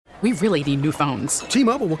We really need new phones.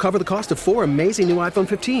 T-Mobile will cover the cost of 4 amazing new iPhone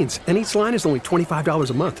 15s, and each line is only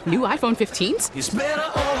 $25 a month. New iPhone 15s? It's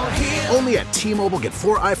better over here. Only at T-Mobile, get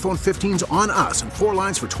 4 iPhone 15s on us and 4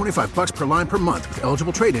 lines for $25 per line per month with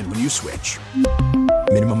eligible trade-in when you switch.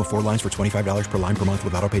 Minimum of 4 lines for $25 per line per month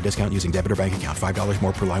with autopay discount using debit or bank account. $5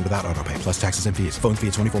 more per line without autopay, plus taxes and fees. Phone fee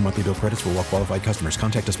at 24 monthly bill credits for well-qualified customers.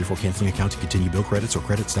 Contact us before canceling account to continue bill credits or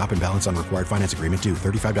credit stop and balance on required finance agreement due.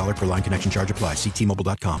 $35 per line connection charge applies. See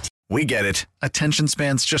T-Mobile.com. We get it. Attention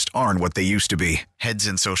spans just aren't what they used to be. Heads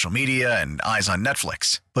in social media and eyes on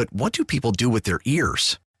Netflix. But what do people do with their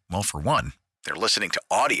ears? Well, for one, they're listening to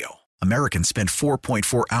audio. Americans spend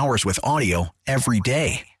 4.4 hours with audio every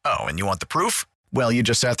day. Oh, and you want the proof? Well, you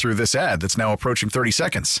just sat through this ad that's now approaching 30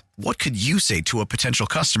 seconds. What could you say to a potential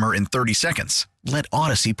customer in 30 seconds? Let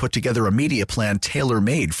Odyssey put together a media plan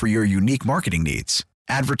tailor-made for your unique marketing needs.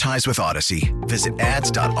 Advertise with Odyssey. Visit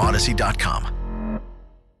ads.odyssey.com.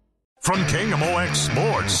 From KMOX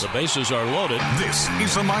Sports. The bases are loaded. This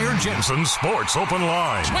is the Meyer Jensen Sports Open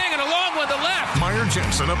Line. Swinging along with the left. Meyer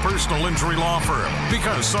Jensen, a personal injury law firm.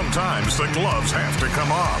 Because sometimes the gloves have to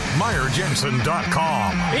come off.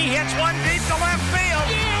 MeyerJensen.com. He hits one deep to left field.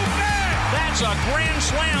 You bet! That's a grand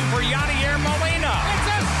slam for Yadier Molina. It's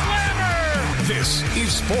a slammer! This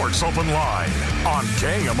is Sports Open Line on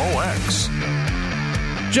KMOX.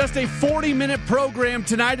 Just a 40-minute program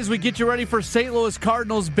tonight as we get you ready for St. Louis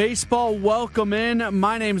Cardinals baseball. Welcome in.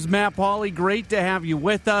 My name's Matt Pauley. Great to have you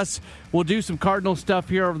with us. We'll do some Cardinal stuff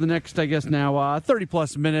here over the next,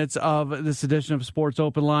 30-plus minutes of this edition of Sports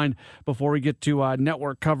Open Line before we get to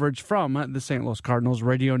network coverage from the St. Louis Cardinals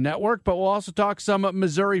radio network. But we'll also talk some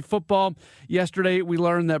Missouri football. Yesterday, we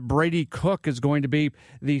learned that Brady Cook is going to be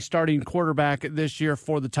the starting quarterback this year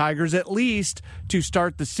for the Tigers, at least to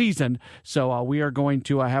start the season. So we are going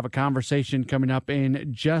to have a conversation coming up in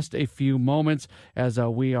just a few moments as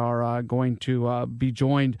we are going to be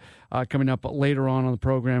joined coming up later on the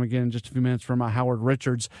program again in just a few minutes from Howard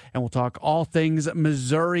Richards, and we'll talk all things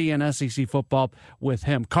Missouri and SEC football with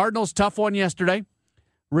him. Cardinals, tough one yesterday.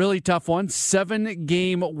 Really tough one.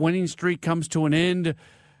 7-game winning streak comes to an end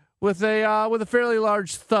with a fairly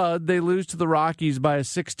large thud. They lose to the Rockies by a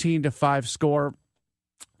 16-5 score.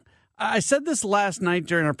 I said this last night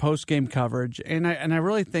during our post-game coverage, and I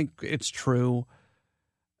really think it's true.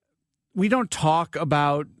 We don't talk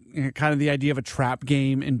about kind of the idea of a trap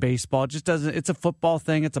game in baseball. It just doesn't. It's a football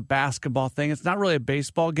thing. It's a basketball thing. It's not really a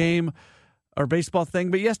baseball game or baseball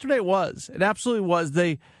thing. But yesterday it was. It absolutely was.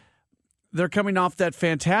 They're coming off that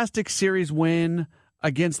fantastic series win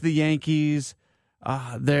against the Yankees.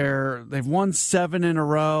 They've won 7 in a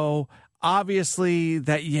row. Obviously,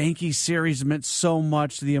 that Yankee series meant so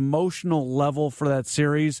much. The emotional level for that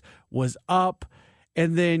series was up.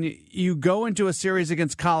 And then you go into a series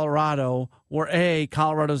against Colorado where, A,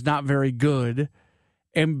 Colorado's not very good,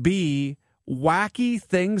 and B, wacky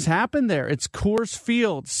things happen there. It's Coors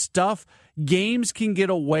Field stuff. Games can get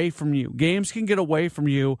away from you. Games can get away from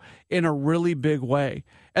you in a really big way.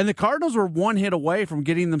 And the Cardinals were one hit away from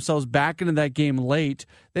getting themselves back into that game late.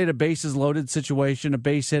 They had a bases-loaded situation, a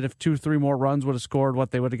base hit. If 2-3 more runs would have scored,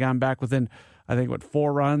 they would have gone back within,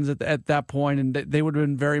 4 runs at that point, and they would have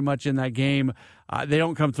been very much in that game. They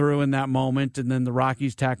don't come through in that moment, and then the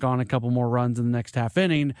Rockies tack on a couple more runs in the next half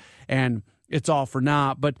inning, and it's all for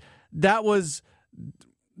naught. But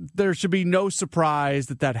there should be no surprise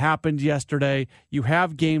that happened yesterday. You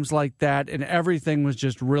have games like that, and everything was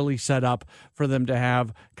just really set up for them to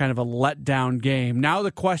have kind of a letdown game. Now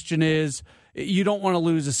the question is, you don't want to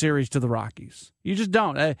lose a series to the Rockies. You just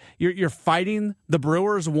don't. You're fighting. The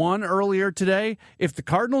Brewers won earlier today. If the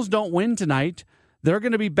Cardinals don't win tonight, they're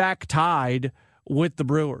going to be back tied with the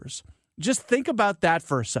Brewers. Just think about that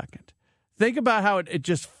for a second. Think about how it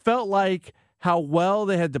just felt like how well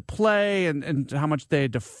they had to play and how much they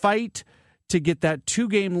had to fight to get that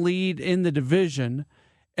 2-game lead in the division.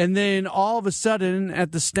 And then all of a sudden,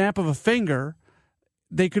 at the snap of a finger,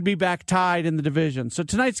 they could be back tied in the division. So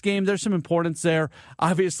tonight's game, there's some importance there.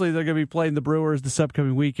 Obviously, they're going to be playing the Brewers this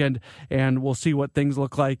upcoming weekend, and we'll see what things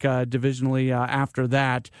look like divisionally after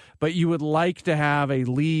that. But you would like to have a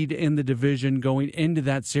lead in the division going into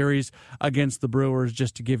that series against the Brewers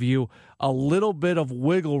just to give you a little bit of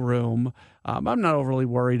wiggle room. I'm not overly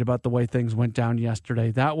worried about the way things went down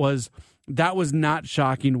yesterday. That was not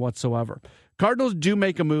shocking whatsoever. Cardinals do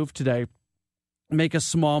make a move today, make a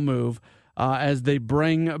small move, as they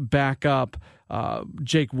bring back up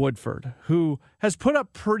Jake Woodford, who has put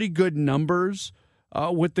up pretty good numbers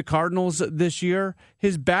with the Cardinals this year.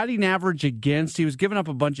 His batting average against, he was giving up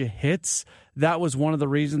a bunch of hits. That was one of the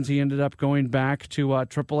reasons he ended up going back to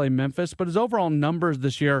AAA Memphis. But his overall numbers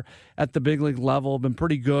this year at the big league level have been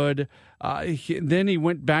pretty good. Then he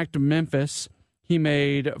went back to Memphis. He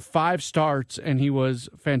made 5 starts, and he was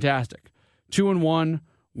fantastic. 2-1,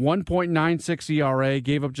 1.96 ERA,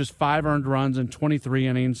 gave up just 5 earned runs in 23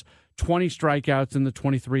 innings. 20 strikeouts in the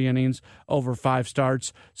 23 innings over 5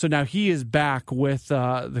 starts. So now he is back with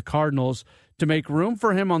the Cardinals. To make room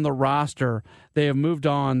for him on the roster, they have moved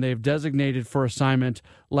on. They have designated for assignment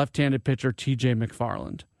left-handed pitcher T.J.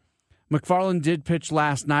 McFarland. McFarland did pitch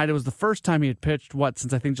last night. It was the first time he had pitched,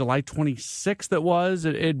 since I think July 26th it was.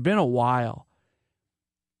 It had been a while.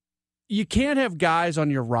 You can't have guys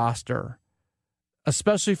on your roster,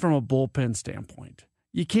 especially from a bullpen standpoint.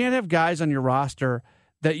 You can't have guys on your roster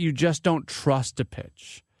that you just don't trust to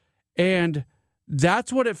pitch. And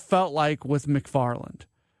that's what it felt like with McFarland.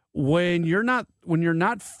 When you're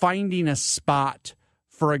not finding a spot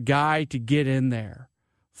for a guy to get in there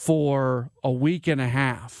for a week and a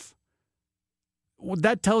half,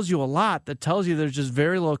 that tells you a lot. That tells you there's just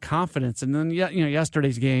very little confidence. And then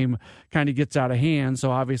yesterday's game kind of gets out of hand,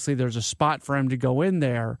 so obviously there's a spot for him to go in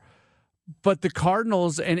there. But the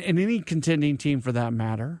Cardinals, and any contending team for that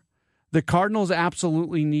matter, the Cardinals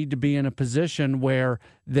absolutely need to be in a position where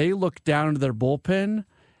they look down into their bullpen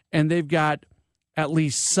and they've got at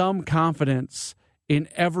least some confidence in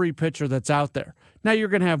every pitcher that's out there. Now, you're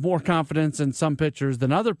going to have more confidence in some pitchers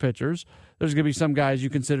than other pitchers. There's going to be some guys you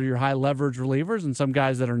consider your high leverage relievers and some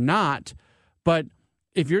guys that are not. But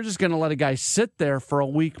if you're just going to let a guy sit there for a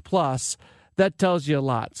week plus, that tells you a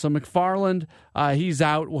lot. So McFarland, he's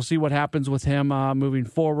out. We'll see what happens with him moving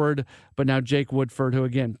forward. But now Jake Woodford, who,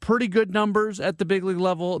 again, pretty good numbers at the big league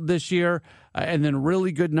level this year, and then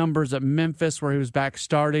really good numbers at Memphis where he was back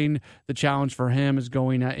starting. The challenge for him is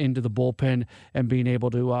going into the bullpen and being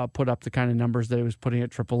able to put up the kind of numbers that he was putting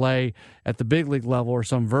at AAA at the big league level, or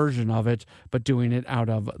some version of it, but doing it out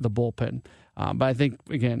of the bullpen. But I think,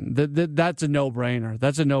 again, that's a no-brainer.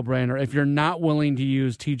 That's a no-brainer. If you're not willing to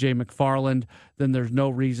use T.J. McFarland, then there's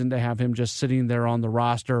no reason to have him just sitting there on the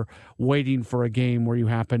roster waiting for a game where you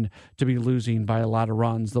happen to be losing by a lot of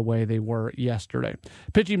runs the way they were yesterday.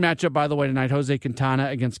 Pitching matchup, by the way, tonight, Jose Quintana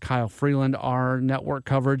against Kyle Freeland, our network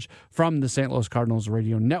coverage from the St. Louis Cardinals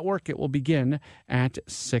Radio Network. It will begin at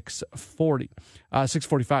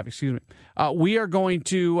 6:45, excuse me. We are going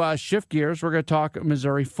to shift gears. We're going to talk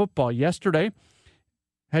Missouri football. Yesterday,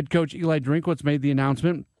 head coach Eli Drinkwitz made the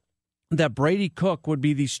announcement that Brady Cook would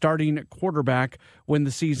be the starting quarterback when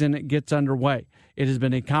the season gets underway. It has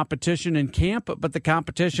been a competition in camp, but the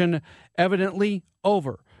competition evidently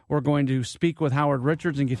over. We're going to speak with Howard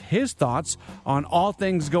Richards and get his thoughts on all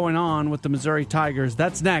things going on with the Missouri Tigers.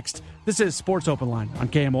 That's next. This is Sports Open Line on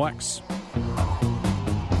KMOX.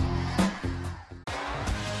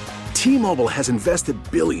 T-Mobile has invested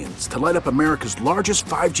billions to light up America's largest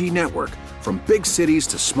 5G network, from big cities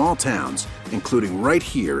to small towns, including right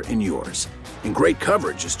here in yours. And great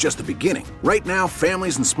coverage is just the beginning. Right now,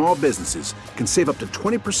 families and small businesses can save up to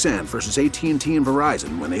 20% versus AT&T and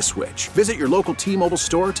Verizon when they switch. Visit your local T-Mobile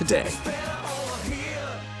store today.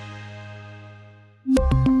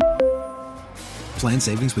 Plan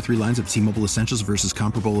savings with 3 lines of T-Mobile Essentials versus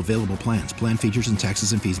comparable available plans. Plan features and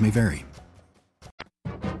taxes and fees may vary.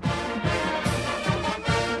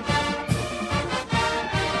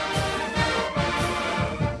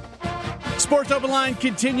 Sports Open Line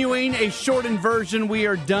continuing, a shortened version. We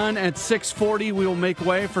are done at 6:40. We will make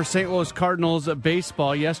way for St. Louis Cardinals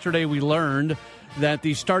baseball. Yesterday we learned that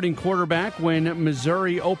the starting quarterback when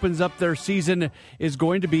Missouri opens up their season is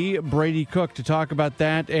going to be Brady Cook. To talk about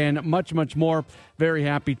that and much, much more, very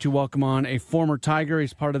happy to welcome on a former Tiger.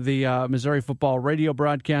 He's part of the Missouri football radio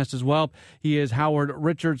broadcast as well. He is Howard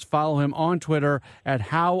Richards. Follow him on Twitter at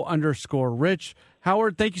 @how_Rich.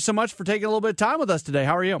 Howard, thank you so much for taking a little bit of time with us today.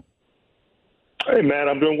 How are you? Hey, man,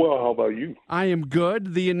 I'm doing well. How about you? I am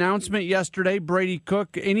good. The announcement yesterday, Brady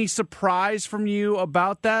Cook, any surprise from you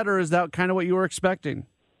about that, or is that kind of what you were expecting?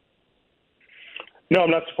 No, I'm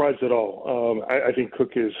not surprised at all. I think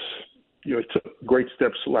Cook is, took great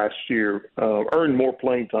steps last year, earned more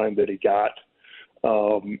playing time than he got,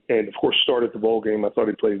 and, of course, started the bowl game. I thought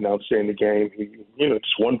he played an outstanding game. He,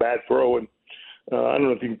 just one bad throw, and I don't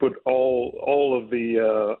know if you can put all of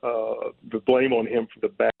the blame on him for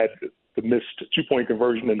the missed 2-point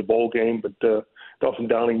conversion in the bowl game, but Dawson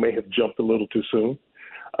Downing may have jumped a little too soon.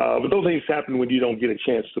 But those things happen when you don't get a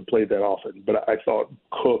chance to play that often. But I thought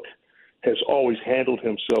Cook has always handled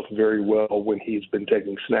himself very well when he's been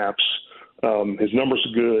taking snaps. His numbers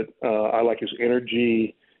are good. I like his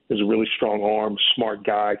energy, has a really strong arm, smart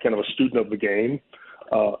guy, kind of a student of the game,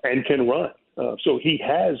 and can run. So he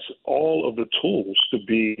has all of the tools to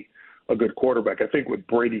be a good quarterback. I think with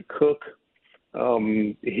Brady Cook,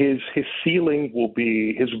 his ceiling will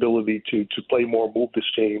be his ability to play more, move this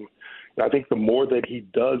team. And I think the more that he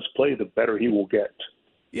does play, the better he will get.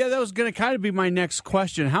 Yeah, that was going to kind of be my next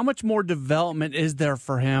question. How much more development is there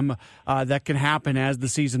for him that can happen as the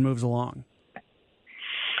season moves along?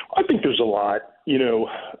 I think there's a lot. You know,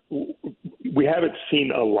 we haven't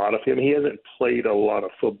seen a lot of him. He hasn't played a lot of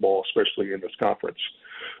football, especially in this conference.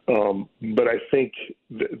 But I think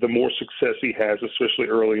the more success he has, especially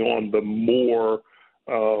early on, the more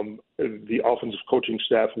the offensive coaching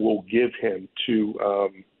staff will give him to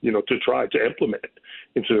try to implement it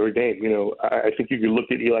into their game. You know, I think you can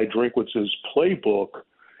look at Eli Drinkwitz's playbook,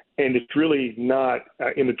 and it's really not,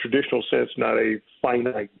 in the traditional sense, not a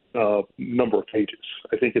finite number of pages.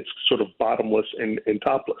 I think it's sort of bottomless and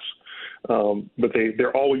topless. But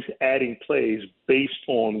they're always adding plays based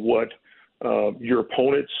on what your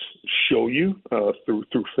opponents show you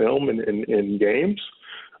through film and games,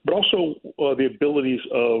 but also the abilities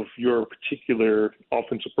of your particular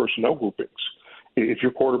offensive personnel groupings. If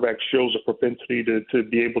your quarterback shows a propensity to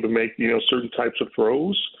be able to make, certain types of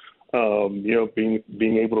throws,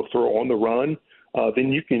 being able to throw on the run,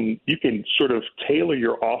 then you can sort of tailor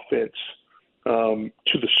your offense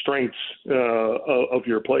to the strengths of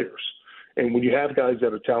your players. And when you have guys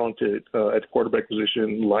that are talented at the quarterback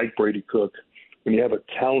position, like Brady Cook, when you have a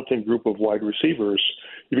talented group of wide receivers,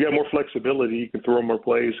 you've got more flexibility. You can throw more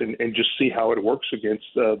plays and just see how it works against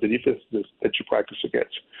the defense that you practice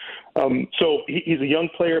against. So he's a young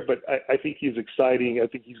player, but I think he's exciting. I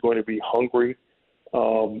think he's going to be hungry.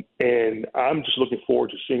 And I'm just looking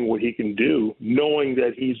forward to seeing what he can do, knowing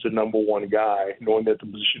that he's the number one guy, knowing that the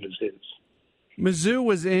position is his. Mizzou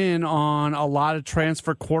was in on a lot of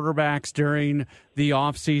transfer quarterbacks during the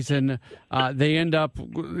offseason. They end up,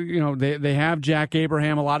 they have Jack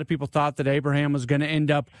Abraham. A lot of people thought that Abraham was going to end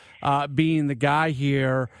up being the guy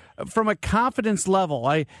here. From a confidence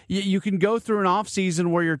level, you can go through an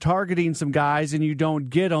offseason where you're targeting some guys and you don't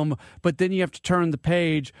get them, but then you have to turn the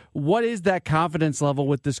page. What is that confidence level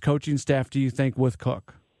with this coaching staff, do you think, with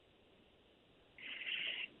Cook?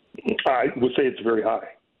 I would say it's very high.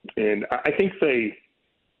 And I think they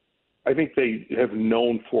have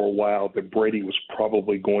known for a while that Brady was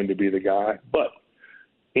probably going to be the guy. But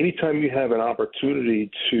anytime you have an opportunity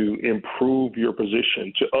to improve your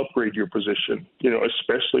position, to upgrade your position,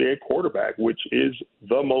 especially a quarterback, which is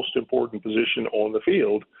the most important position on the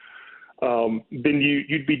field, then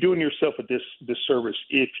you'd be doing yourself a disservice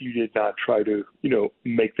if you did not try to,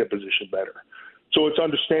 make that position better. So it's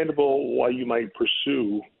understandable why you might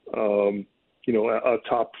pursue a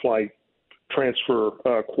top flight transfer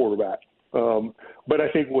quarterback. But I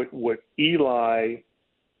think what Eli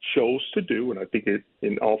chose to do, and I think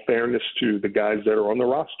in all fairness to the guys that are on the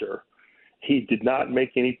roster, he did not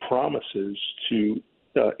make any promises to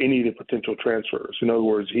any of the potential transfers. In other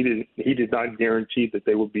words, he did not guarantee that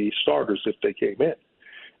they would be starters if they came in.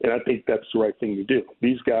 And I think that's the right thing to do.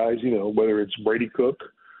 These guys, whether it's Brady Cook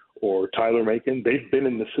or Tyler Macon, they've been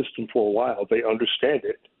in the system for a while. They understand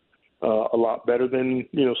it a lot better than,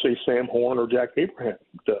 say Sam Horn or Jack Abraham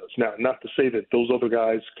does. Now, not to say that those other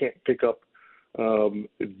guys can't pick up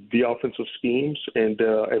the offensive schemes and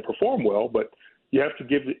perform well, but you have to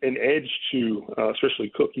give an edge to,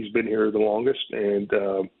 especially Cook. He's been here the longest, and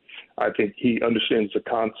I think he understands the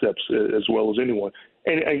concepts as well as anyone.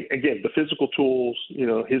 And again, the physical tools,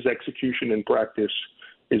 his execution in practice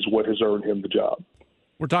is what has earned him the job.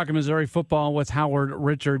 We're talking Missouri football with Howard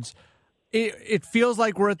Richards. It feels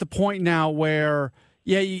like we're at the point now where,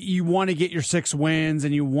 you want to get your 6 wins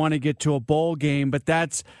and you want to get to a bowl game, but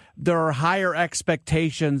there are higher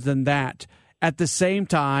expectations than that. At the same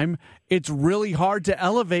time, it's really hard to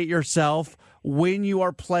elevate yourself when you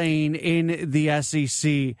are playing in the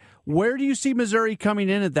SEC. Where do you see Missouri coming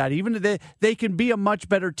in at that? Even if they can be a much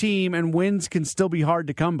better team and wins can still be hard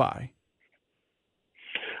to come by.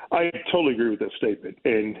 I totally agree with that statement.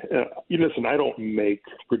 And, listen, I don't make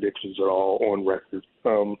predictions at all on record.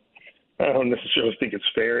 I don't necessarily think it's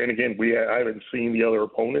fair. And, again, I haven't seen the other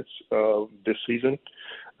opponents this season.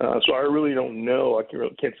 So I really don't know. I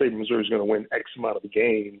can't say Missouri's going to win X amount of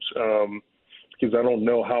games because I don't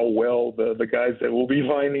know how well the guys that will be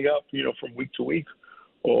lining up, from week to week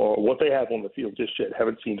or what they have on the field just yet.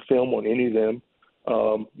 Haven't seen film on any of them.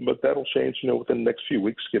 But that'll change, within the next few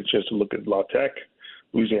weeks. Get a chance to look at La Tech,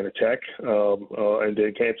 Louisiana Tech, and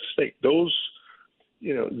then Kansas State. Those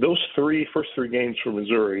first three games for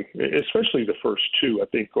Missouri, especially the first two, I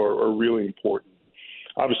think are really important.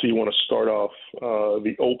 obviously you want to start off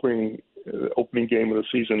the opening game of the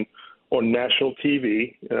season on national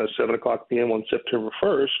TV, 7 o'clock p.m. on September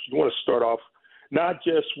 1st. You want to start off not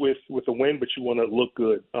just with a win, but you want to look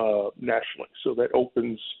good nationally. So that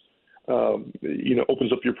opens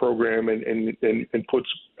up your program and puts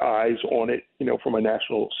eyes on it, from a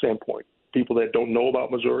national standpoint. People that don't know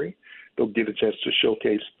about Missouri, they'll get a chance to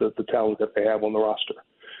showcase the talent that they have on the roster.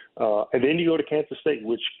 And then you go to Kansas State,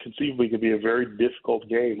 which conceivably could be a very difficult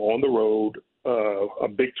game on the road. A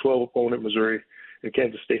Big 12 opponent, Missouri and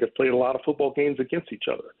Kansas State have played a lot of football games against each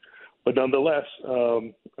other. But nonetheless,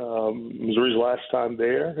 Missouri's last time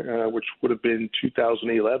there, which would have been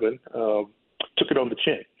 2011, took it on the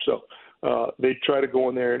chin. So they try to go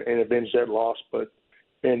in there and avenge that loss.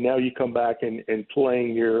 And now you come back and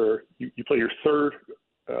playing you play your third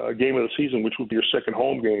game of the season, which would be your second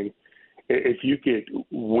home game. If you could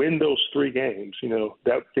win those 3 games,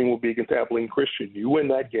 that game will be against Abilene Christian. You win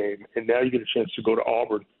that game, and now you get a chance to go to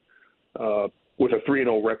Auburn with a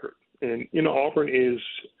 3-0 record. And, Auburn is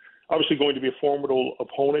obviously going to be a formidable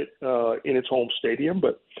opponent in its home stadium,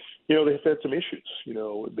 but, they've had some issues.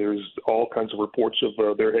 There's all kinds of reports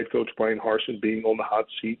of their head coach, Brian Harsin, being on the hot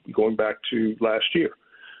seat going back to last year.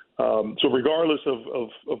 So regardless of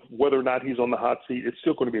whether or not he's on the hot seat, it's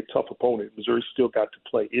still going to be a tough opponent. Missouri's still got to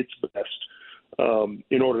play its best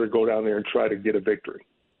in order to go down there and try to get a victory.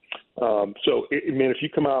 If you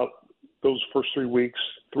come out those first 3 weeks,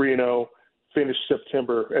 3-0, finish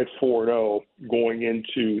September at 4-0, going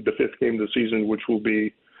into the 5th game of the season, which will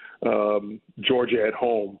be Georgia at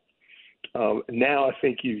home. Now I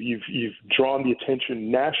think you've drawn the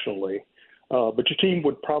attention nationally. But your team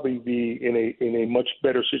would probably be in a much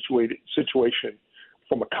better situation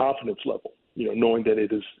from a confidence level, knowing that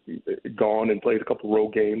it has gone and played a couple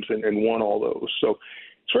road games and won all those. So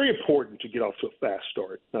it's very important to get off to a fast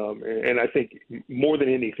start. And I think more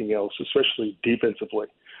than anything else, especially defensively,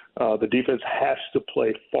 the defense has to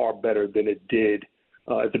play far better than it did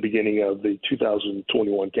at the beginning of the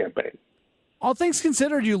 2021 campaign. All things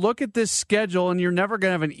considered, you look at this schedule, and you're never going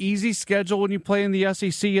to have an easy schedule when you play in the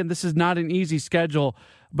SEC, and this is not an easy schedule.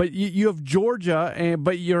 But you have Georgia,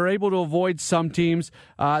 but you're able to avoid some teams.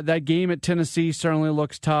 That game at Tennessee certainly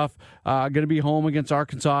looks tough. Going to be home against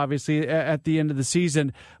Arkansas, obviously, at the end of the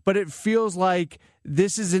season. But it feels like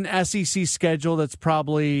this is an SEC schedule that's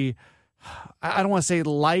probably, I don't want to say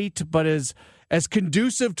light, but as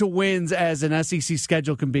conducive to wins as an SEC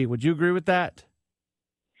schedule can be. Would you agree with that?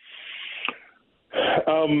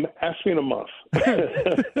 Ask me in a month.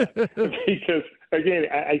 Because, again,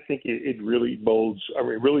 I think it really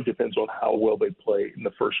it really depends on how well they play in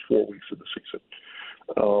the first 4 weeks of the season.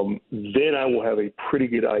 Then I will have a pretty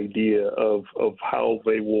good idea of how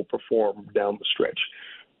they will perform down the stretch.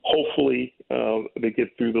 Hopefully, they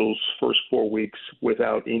get through those first 4 weeks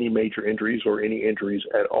without any major injuries or any injuries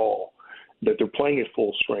at all, that they're playing at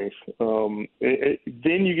full strength.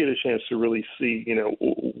 Then you get a chance to really see,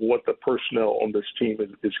 what the personnel on this team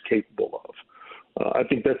is capable of. I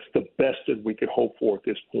think that's the best that we could hope for at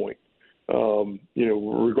this point.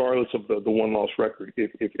 Regardless of the one-loss record,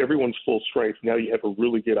 if everyone's full strength, now you have a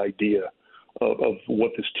really good idea of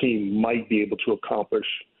what this team might be able to accomplish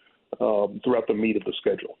throughout the meat of the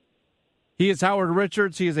schedule. He is Howard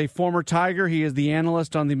Richards. He is a former Tiger. He is the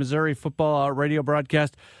analyst on the Missouri football radio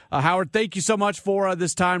broadcast. Howard, thank you so much for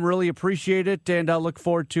this time. Really appreciate it, and I look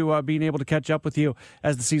forward to being able to catch up with you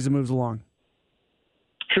as the season moves along.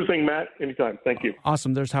 Sure thing, Matt. Anytime. Thank you.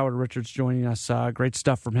 Awesome. There's Howard Richards joining us. Great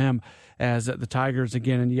stuff from him as the Tigers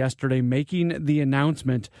again and yesterday making the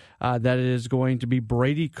announcement that it is going to be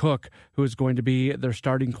Brady Cook who is going to be their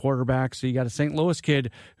starting quarterback. So you got a St. Louis kid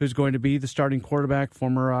who's going to be the starting quarterback,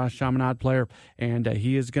 former Chaminade player, and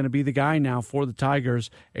he is going to be the guy now for the Tigers,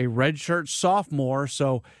 a redshirt sophomore.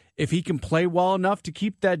 So if he can play well enough to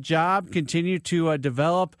keep that job, continue to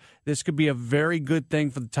develop, this could be a very good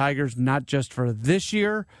thing for the Tigers, not just for this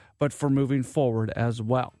year, but for moving forward as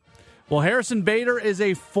well. Well, Harrison Bader is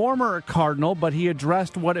a former Cardinal, but he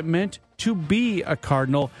addressed what it meant to be a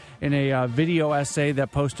Cardinal in a video essay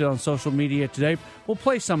that posted on social media today. We'll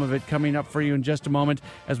play some of it coming up for you in just a moment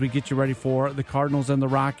as we get you ready for the Cardinals and the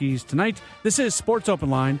Rockies tonight. This is Sports Open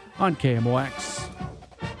Line on KMOX.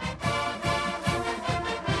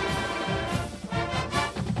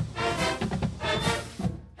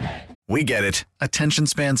 We get it. Attention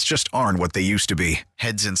spans just aren't what they used to be.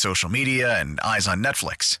 Heads in social media and eyes on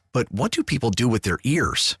Netflix. But what do people do with their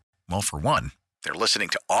ears? Well, for one, they're listening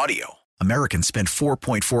to audio. Americans spend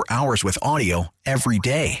 4.4 hours with audio every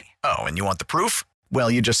day. Oh, and you want the proof? Well,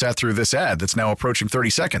 you just sat through this ad that's now approaching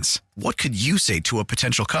 30 seconds. What could you say to a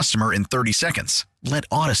potential customer in 30 seconds? Let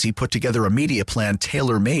Odyssey put together a media plan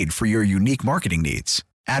tailor-made for your unique marketing needs.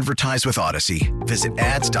 Advertise with Odyssey. Visit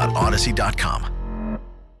ads.odyssey.com.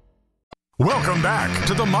 Welcome back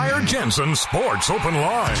to the Meyer Jensen Sports Open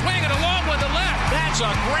Line. Swing it along with the left. That's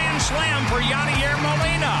a grand slam for Yadier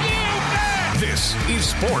Molina. You bet! This is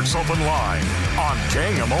Sports Open Line on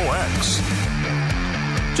KMOX.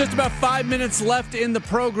 Just about 5 minutes left in the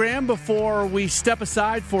program before we step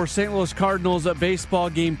aside for St. Louis Cardinals baseball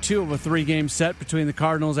game 2 of a 3-game set between the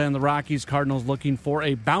Cardinals and the Rockies. Cardinals looking for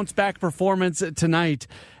a bounce-back performance tonight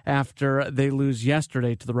after they lose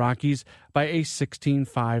yesterday to the Rockies by a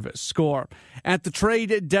 16-5 score. At the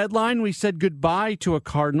trade deadline, we said goodbye to a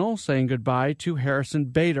Cardinal, saying goodbye to Harrison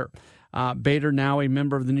Bader. Bader now a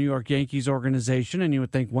member of the New York Yankees organization, and you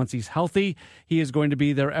would think once he's healthy, he is going to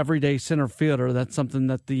be their everyday center fielder. That's something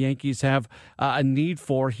that the Yankees have a need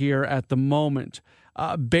for here at the moment.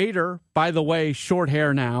 Bader, by the way, short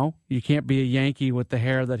hair now. You can't be a Yankee with the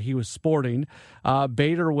hair that he was sporting.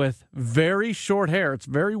 Bader with very short hair. It's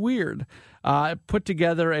very weird. Put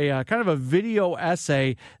together a kind of a video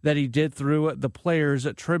essay that he did through the Players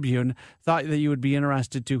Tribune. Thought that you would be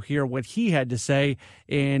interested to hear what he had to say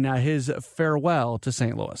in his farewell to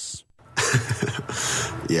St. Louis.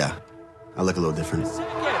 Yeah, I look a little different.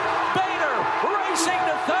 Bader racing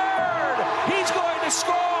to third. He's going to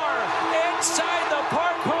score inside the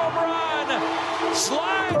park home run.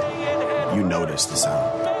 Sliding in. You notice the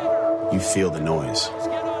sound. You feel the noise.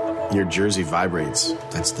 Your jersey vibrates.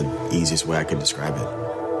 That's the easiest way I could describe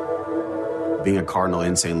it. Being a Cardinal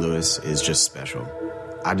in St. Louis is just special.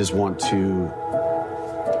 I just want to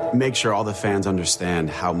make sure all the fans understand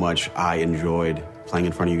how much I enjoyed playing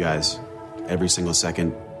in front of you guys. Every single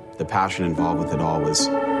second, the passion involved with it all was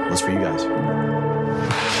for you guys.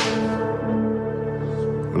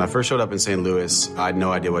 When I first showed up in St. Louis, I had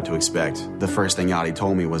no idea what to expect. The first thing Yadi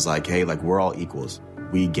told me was like, hey, we're all equals.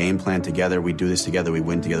 We game plan together, we do this together, we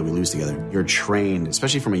win together, we lose together. You're trained,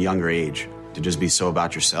 especially from a younger age, to just be so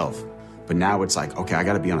about yourself. But now it's like, okay, I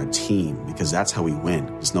gotta be on a team because that's how we win.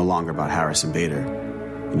 It's no longer about Harrison Bader.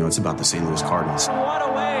 It's about the St. Louis Cardinals. What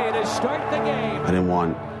a way to start the game. I didn't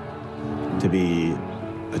want to be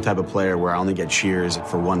the type of player where I only get cheers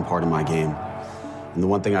for one part of my game. And the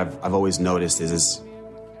one thing I've always noticed is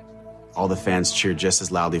all the fans cheer just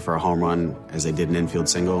as loudly for a home run as they did an infield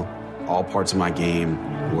single. All parts of my game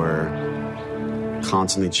were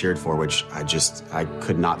constantly cheered for, which I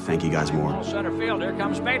could not thank you guys more. Center field, here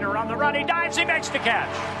comes Bader on the run. He dives, he makes the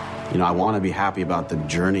catch. I want to be happy about the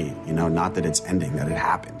journey, not that it's ending, that it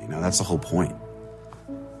happened. That's the whole point.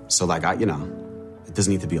 So, it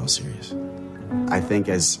doesn't need to be all serious. I think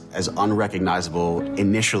as unrecognizable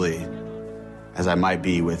initially as I might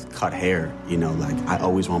be with cut hair, I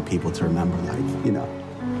always want people to remember,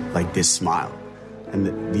 this smile. And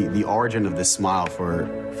the origin of this smile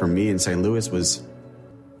for me in St. Louis was,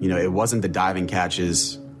 it wasn't the diving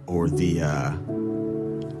catches or the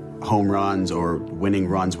home runs or winning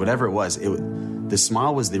runs, whatever it was. The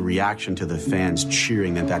smile was the reaction to the fans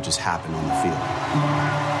cheering that just happened on the field.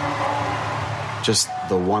 Just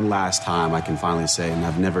the one last time I can finally say, and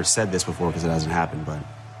I've never said this before because it hasn't happened, but,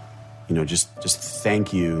 just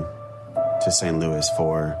thank you to St. Louis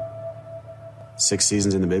for 6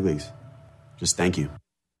 seasons in the big leagues. Just thank you.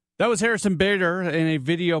 That was Harrison Bader in a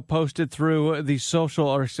video posted through the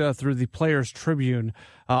through the Players Tribune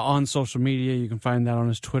on social media. You can find that on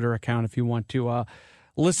his Twitter account if you want to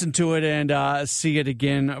listen to it and see it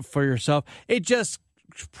again for yourself. It just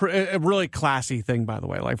a really classy thing, by the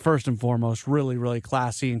way. First and foremost, really, really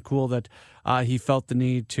classy and cool that he felt the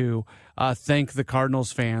need to thank the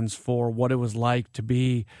Cardinals fans for what it was like to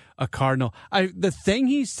be a Cardinal. The thing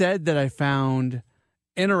he said that I found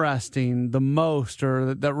interesting the most,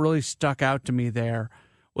 or that really stuck out to me there,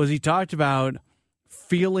 was he talked about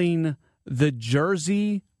feeling the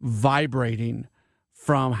jersey vibrating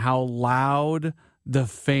from how loud the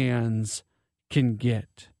fans can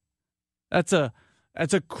get. That's a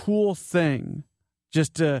cool thing,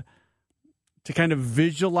 just to kind of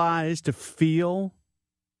visualize, to feel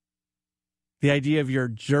the idea of your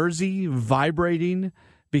jersey vibrating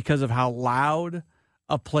because of how loud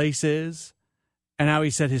a place is. And how he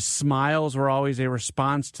said his smiles were always a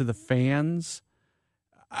response to the fans.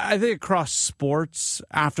 I think across sports,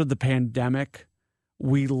 after the pandemic,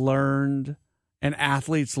 we learned, and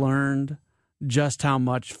athletes learned, just how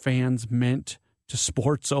much fans meant to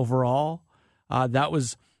sports overall. That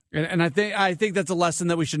was, and I think that's a lesson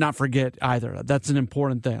that we should not forget either. That's an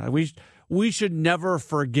important thing. We should never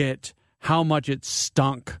forget how much it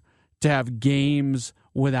stunk to have games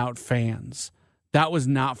without fans. That was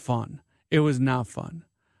not fun. It was not fun.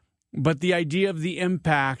 But the idea of the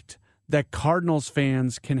impact that Cardinals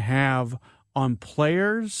fans can have on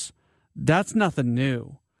players, that's nothing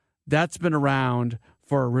new. That's been around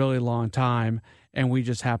for a really long time, and we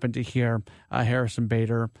just happened to hear Harrison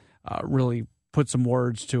Bader really put some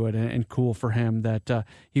words to it, and cool for him that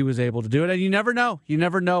he was able to do it. And you never know. You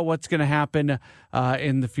never know what's going to happen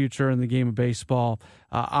in the future in the game of baseball.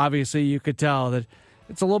 Obviously, you could tell that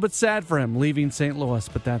it's a little bit sad for him leaving St. Louis,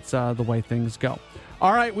 but that's the way things go.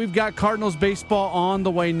 All right, we've got Cardinals baseball on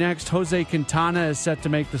the way next. Jose Quintana is set to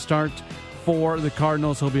make the start for the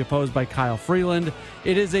Cardinals. He'll be opposed by Kyle Freeland.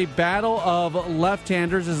 It is a battle of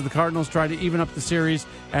left-handers as the Cardinals try to even up the series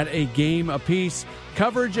at a game apiece.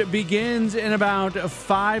 Coverage begins in about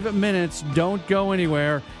 5 minutes. Don't go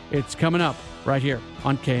anywhere. It's coming up right here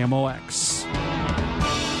on KMOX.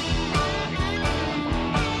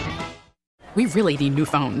 We really need new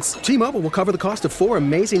phones. T-Mobile will cover the cost of 4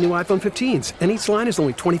 amazing new iPhone 15s, and each line is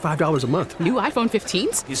only $25 a month. New iPhone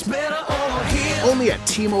 15s? It's better over here. Only at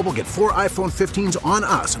T-Mobile, get 4 iPhone 15s on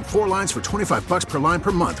us and 4 lines for $25 per line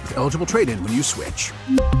per month with eligible trade-in when you switch.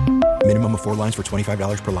 Minimum of 4 lines for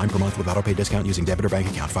 $25 per line per month with autopay discount using debit or bank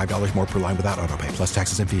account. $5 more per line without autopay, plus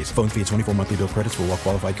taxes and fees. Phone fee at 24 monthly bill credits for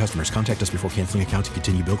well-qualified customers. Contact us before canceling account to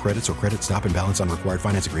continue bill credits or credit stop and balance on required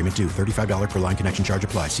finance agreement due. $35 per line connection charge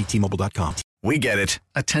applies. See T-Mobile.com. We get it.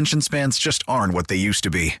 Attention spans just aren't what they used to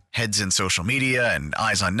be. Heads in social media and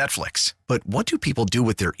eyes on Netflix. But what do people do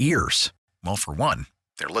with their ears? Well, for one,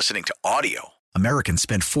 they're listening to audio. Americans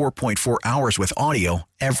spend 4.4 hours with audio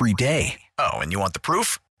every day. Oh, and you want the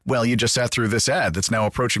proof? Well, you just sat through this ad that's now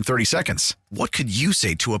approaching 30 seconds. What could you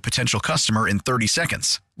say to a potential customer in 30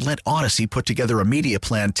 seconds? Let Odyssey put together a media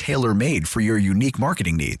plan tailor-made for your unique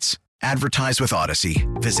marketing needs. Advertise with Odyssey.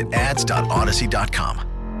 Visit ads.odyssey.com.